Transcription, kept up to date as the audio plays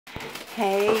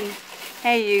Hey,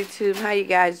 hey YouTube, how you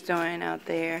guys doing out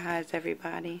there? How's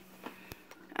everybody?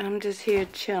 I'm just here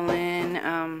chilling.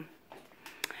 I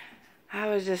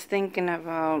was just thinking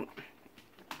about,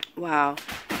 wow,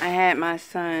 I had my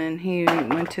son, he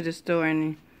went to the store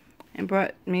and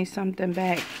brought me something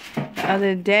back the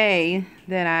other day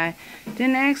that I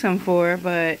didn't ask him for,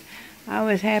 but I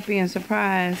was happy and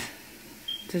surprised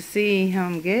to see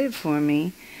him get it for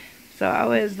me. So I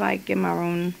was like in my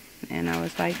room and I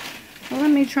was like, well,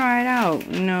 let me try it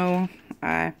out. You know,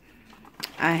 I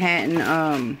hadn't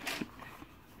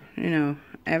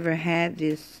ever had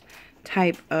this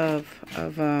type of wait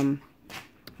a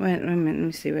minute, let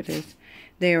me see what it is.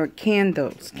 They are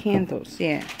candles,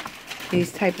 yeah.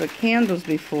 These type of candles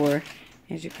before,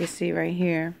 as you can see right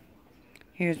here.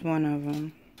 Here's one of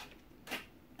them.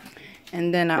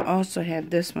 And then I also have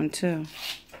this one too.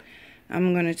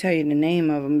 I'm going to tell you the name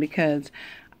of them because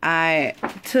I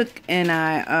took and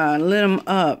I lit them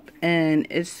up and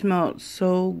it smelled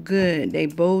so good. They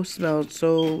both smelled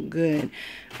so good.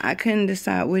 I couldn't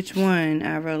decide which one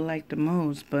I really liked the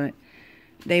most, but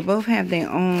they both have their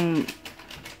own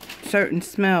certain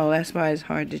smell. That's why it's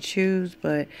hard to choose,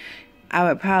 but I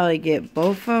would probably get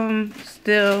both of them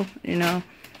still, you know,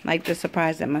 like the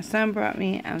surprise that my son brought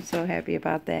me. I'm so happy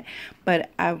about that.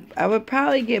 But I would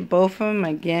probably get both of them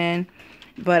again,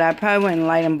 but I probably wouldn't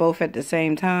light them both at the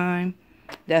same time.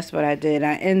 That's what I did.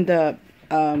 I ended up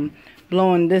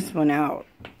blowing this one out,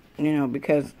 you know,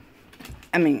 because,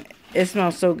 I mean, it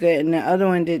smells so good. And the other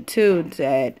one did too,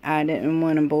 that I didn't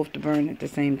want them both to burn at the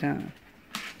same time.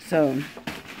 So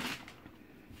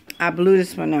I blew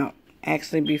this one out,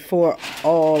 actually, before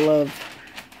all of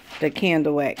the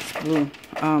candle wax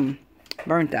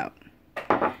burnt out.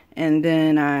 And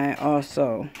then I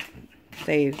also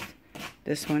saved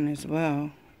this one as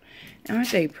well. Aren't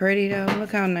they pretty though?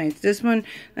 Look how nice. This one,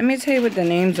 let me tell you what the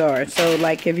names are. So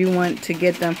like if you want to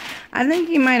get them, I think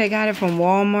you might have got it from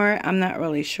Walmart. I'm not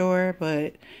really sure,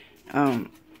 but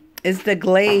it's the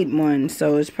Glade one,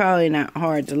 so it's probably not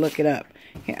hard to look it up.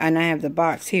 And I have the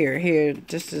box here. Here,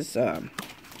 this is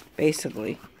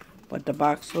basically what the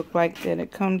box looked like that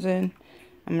it comes in.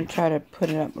 I'm going to try to put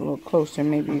it up a little closer.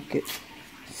 Maybe you could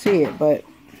see it, but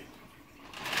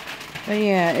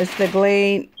yeah, it's the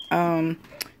Glade. And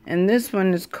this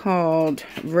one is called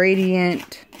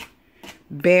Radiant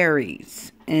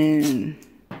Berries and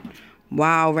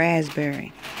Wild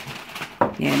Raspberry.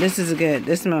 Yeah, this is good.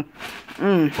 This smell,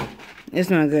 it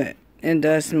smells good. It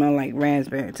does smell like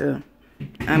raspberry too.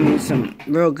 I mean, some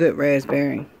real good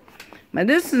raspberry. But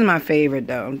this is my favorite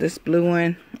though. This blue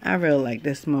one, I really like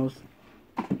this most.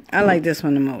 I like this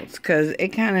one the most because it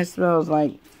kind of smells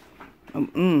like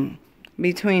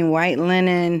between white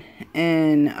linen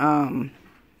and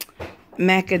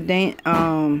magnolia.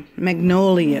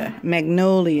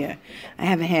 I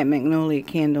haven't had magnolia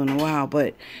candle in a while,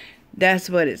 but that's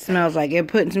what it smells like. It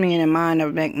puts me in the mind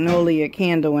of magnolia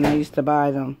candle when I used to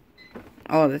buy them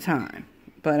all the time.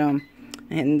 But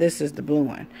and this is the blue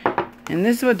one. And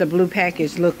this is what the blue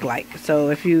package looked like. So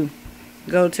if you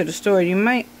go to the store, you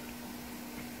might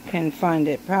can find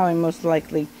it. Probably most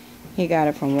likely he got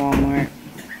it from Walmart.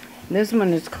 This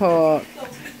one is called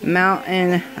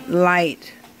Mountain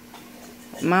Light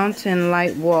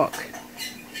Walk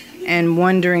and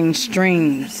Wandering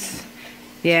Streams.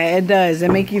 Yeah, it does.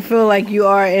 It make you feel like you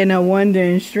are in a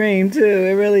wandering stream too.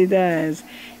 It really does.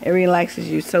 It relaxes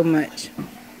you so much.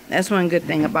 That's one good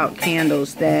thing about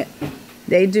candles, that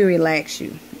they do relax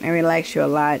you. They relax you a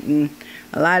lot. And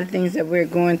a lot of things that we're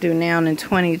going through now in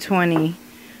 2020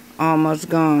 almost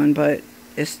gone, but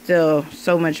it's still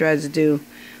so much residue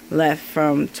left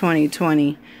from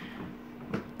 2020.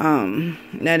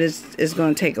 That it's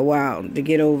going to take a while to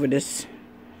get over this,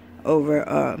 over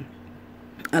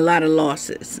a lot of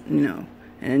losses, you know,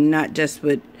 and not just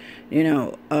with, you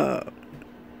know,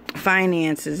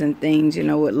 finances and things, you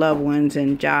know, with loved ones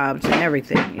and jobs and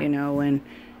everything, you know, and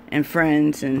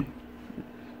friends and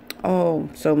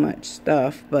so much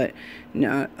stuff, but you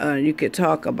know, you could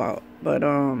talk about, but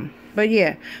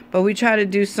yeah, but we try to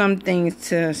do some things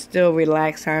to still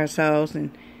relax ourselves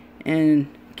and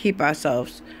keep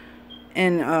ourselves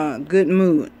in a good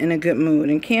mood,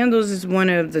 and candles is one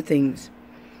of the things.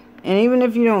 And even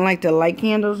if you don't like to light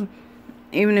candles,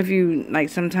 even if you like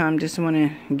sometimes just want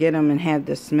to get them and have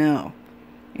the smell,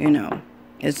 you know,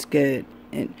 it's good.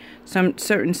 Some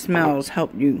certain smells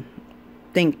help you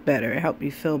think better, help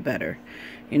you feel better,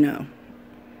 you know.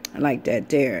 I like that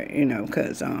there, you know,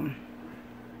 because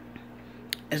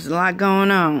there's a lot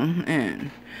going on,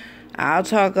 and I'll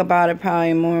talk about it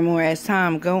probably more and more as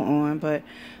time go on, but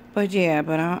yeah,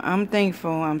 but I'm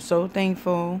thankful. I'm so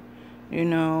thankful, you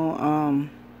know,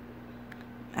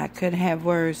 I could have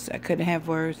worse. I could have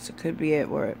worse. It could be at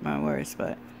my worst,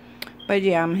 but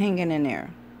yeah, I'm hanging in there.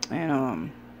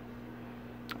 And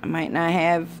I might not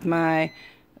have my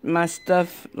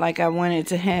stuff like I wanted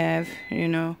to have, you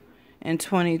know, in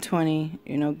 2020,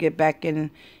 you know, get back in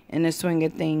the swing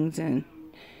of things and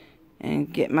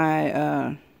get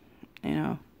my you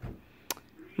know,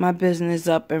 my business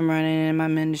up and running and my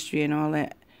ministry and all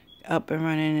that up and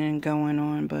running and going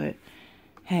on. But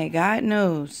hey, God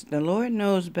knows. The Lord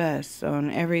knows best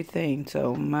on everything.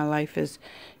 So my life is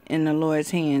in the Lord's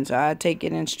hands. So I take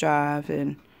it and strive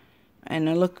and I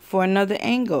look for another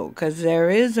angle, because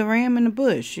there is a ram in the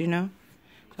bush, you know.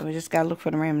 So we just got to look for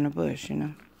the ram in the bush, you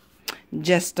know.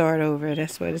 Just start over.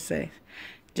 That's what it says.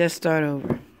 Just start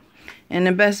over. And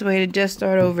the best way to just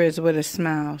start over is with a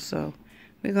smile. So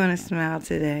we're going to smile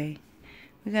today.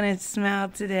 We're going to smile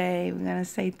today. We're going to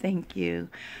say thank you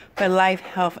for life,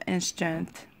 health, and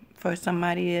strength. For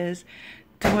somebody is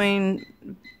doing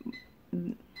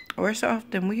worse off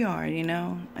than we are, you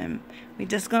know. And we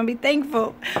just going to be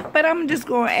thankful. But I'm just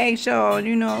going to ask y'all,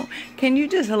 you know, can you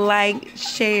just like,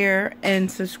 share,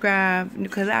 and subscribe?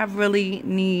 Because I really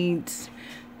need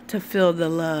to feel the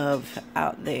love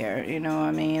out there, you know what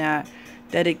I mean? I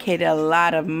dedicated a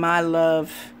lot of my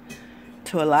love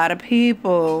to a lot of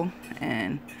people,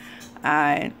 and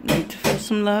I need to feel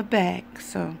some love back.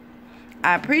 So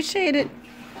I appreciate it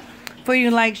for you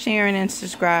like, sharing, and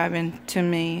subscribing to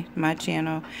me, my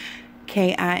channel,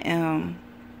 K.I.M.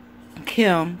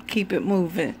 Kim, keep it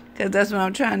moving, because that's what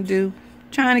I'm trying to do.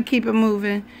 Trying to keep it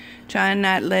moving, trying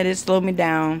not let it slow me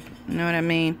down, you know what I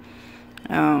mean?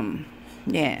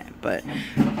 Yeah, but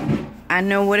I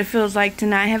know what it feels like to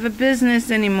not have a business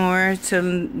anymore,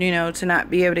 to, you know, to not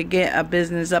be able to get a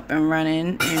business up and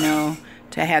running, you know,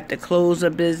 to have to close a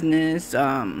business,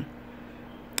 to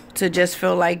just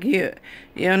feel like you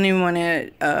don't even want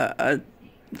to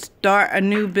start a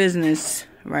new business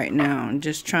right now. I'm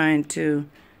just trying to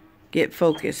get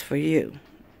focused for you,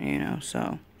 you know,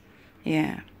 so,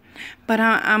 yeah. But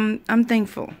I'm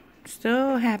thankful,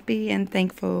 still happy and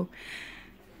thankful.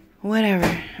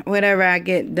 Whatever I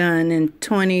get done in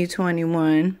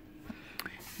 2021,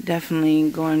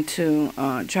 definitely going to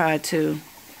try to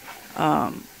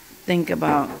think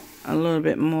about a little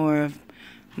bit more of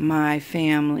my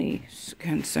family's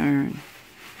concern,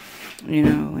 you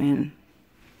know, and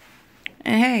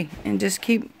hey, and just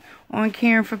keep on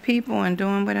caring for people and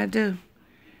doing what I do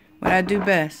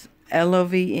best,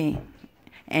 LOVE.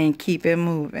 And keep it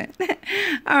moving.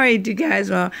 All right, you guys.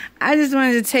 Well, I just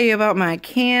wanted to tell you about my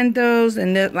candles.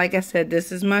 And like I said,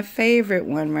 this is my favorite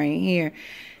one right here.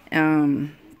 You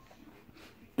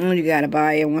got to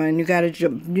buy one. You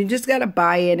just got to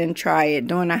buy it and try it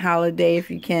during the holiday if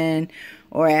you can.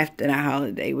 Or after the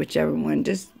holiday, whichever one.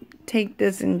 Just take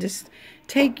this and just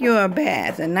take your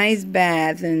bath. A nice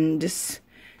bath. And just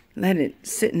let it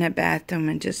sit in the bathroom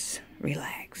and just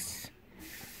relax.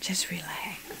 Just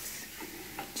relax.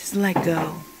 Just let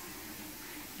go.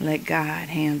 Let God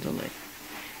handle it.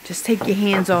 Just take your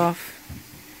hands off.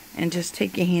 And just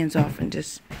take your hands off and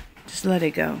just let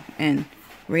it go. And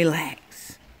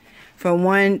relax. For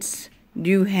once,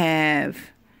 you have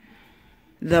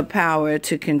the power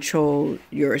to control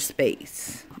your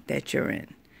space that you're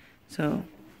in. So,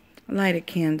 light a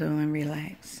candle and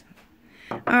relax.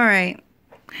 Alright.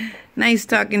 Nice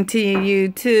talking to you,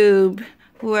 YouTube.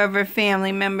 Whoever,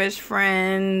 family members,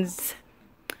 friends,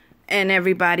 and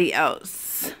everybody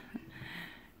else.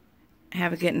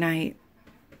 Have a good night.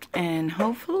 And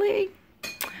hopefully,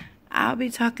 I'll be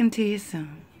talking to you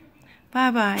soon.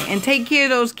 Bye-bye. And take care of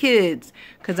those kids.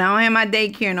 Because I don't have my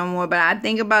daycare no more. But I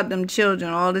think about them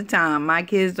children all the time. My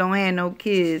kids don't have no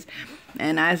kids.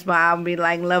 And that's why I'll be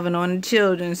like loving on the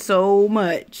children so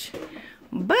much.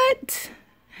 But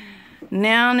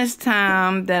now it's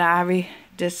time that I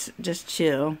just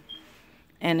chill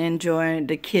and enjoy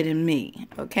the kid in me,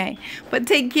 okay? But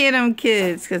take care of them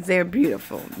kids, because they're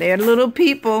beautiful. They're little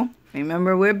people.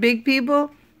 Remember, we're big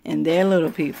people, and they're little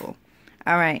people.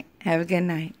 All right, have a good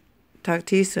night. Talk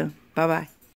to you soon. Bye-bye.